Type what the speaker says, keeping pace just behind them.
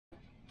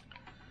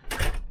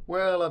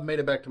Well, I've made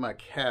it back to my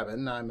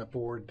cabin. I'm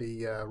aboard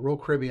the Royal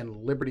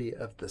Caribbean Liberty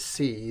of the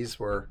Seas.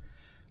 We're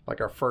like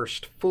our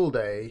first full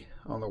day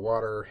on the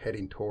water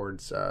heading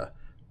towards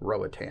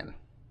Roatan.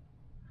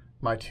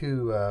 My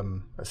two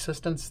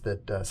assistants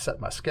that set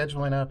my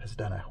scheduling up has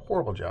done a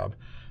horrible job.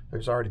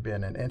 There's already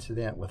been an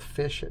incident with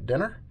fish at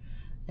dinner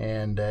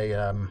and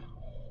a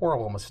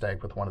horrible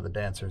mistake with one of the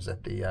dancers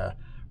at the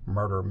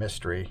murder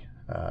mystery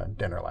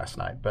dinner last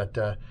night. But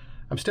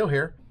I'm still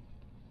here.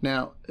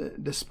 Now,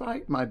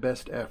 despite my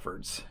best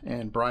efforts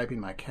and bribing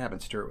my cabin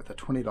steward with a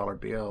 $20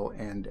 bill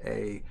and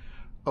a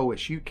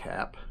OSU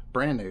cap,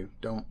 brand new,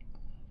 don't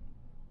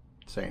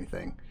say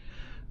anything,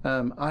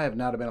 I have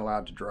not been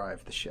allowed to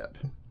drive the ship.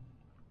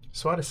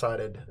 So I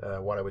decided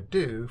what I would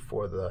do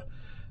for the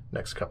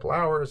next couple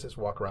hours is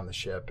walk around the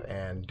ship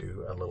and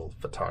do a little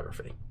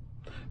photography.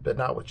 But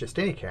not with just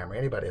any camera.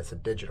 Anybody that's a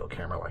digital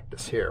camera like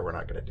this here, we're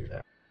not going to do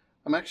that.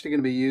 I'm actually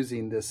going to be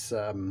using this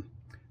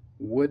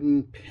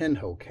wooden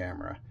pinhole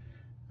camera.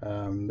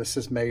 This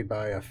is made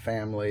by a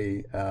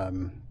family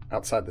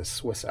outside the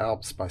Swiss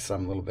Alps by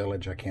some little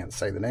village. I can't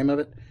say the name of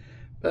it,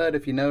 but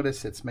if you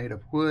notice, it's made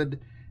of wood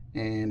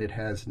and it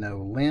has no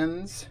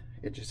lens.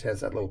 It just has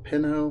that little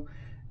pinhole.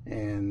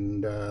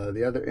 And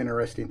the other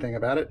interesting thing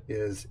about it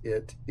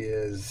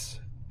is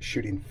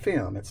shooting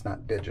film. It's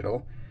not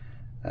digital.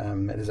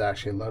 It is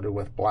actually loaded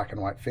with black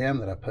and white film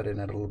that I put in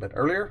it a little bit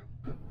earlier.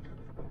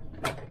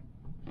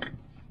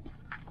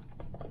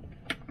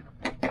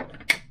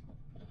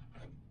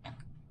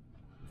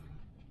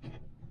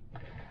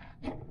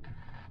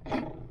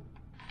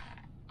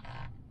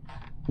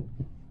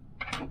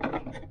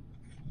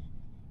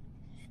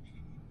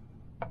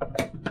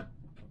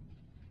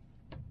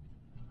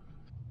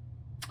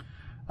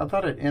 I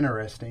thought it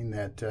interesting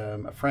that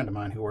a friend of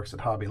mine who works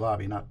at Hobby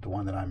Lobby, not the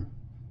one that I'm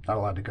not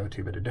allowed to go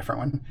to, but a different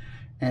one,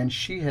 and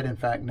she had in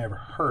fact never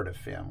heard of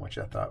film, which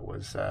I thought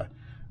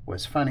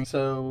was funny.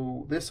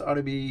 So this ought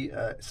to be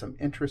some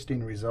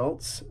interesting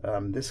results.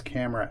 This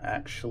camera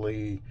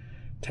actually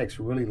takes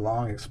really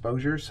long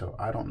exposures, so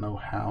I don't know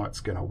how it's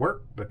going to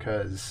work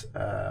because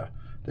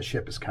the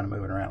ship is kind of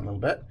moving around a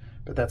little bit,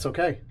 but that's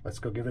okay. Let's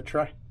go give it a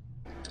try.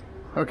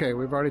 Okay,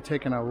 we've already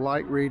taken a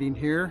light reading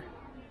here.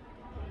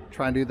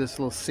 Try and do this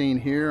little scene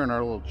here, and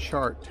our little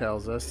chart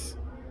tells us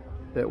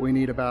that we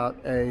need about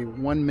a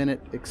 1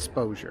 minute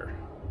exposure.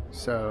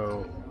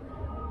 So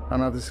I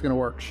don't know if this is going to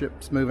work.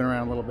 Ship's moving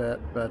around a little bit,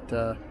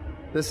 but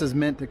this is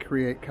meant to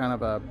create kind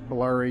of a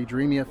blurry,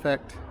 dreamy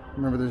effect.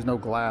 Remember, there's no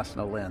glass,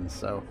 no lens,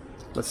 so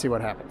let's see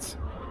what happens.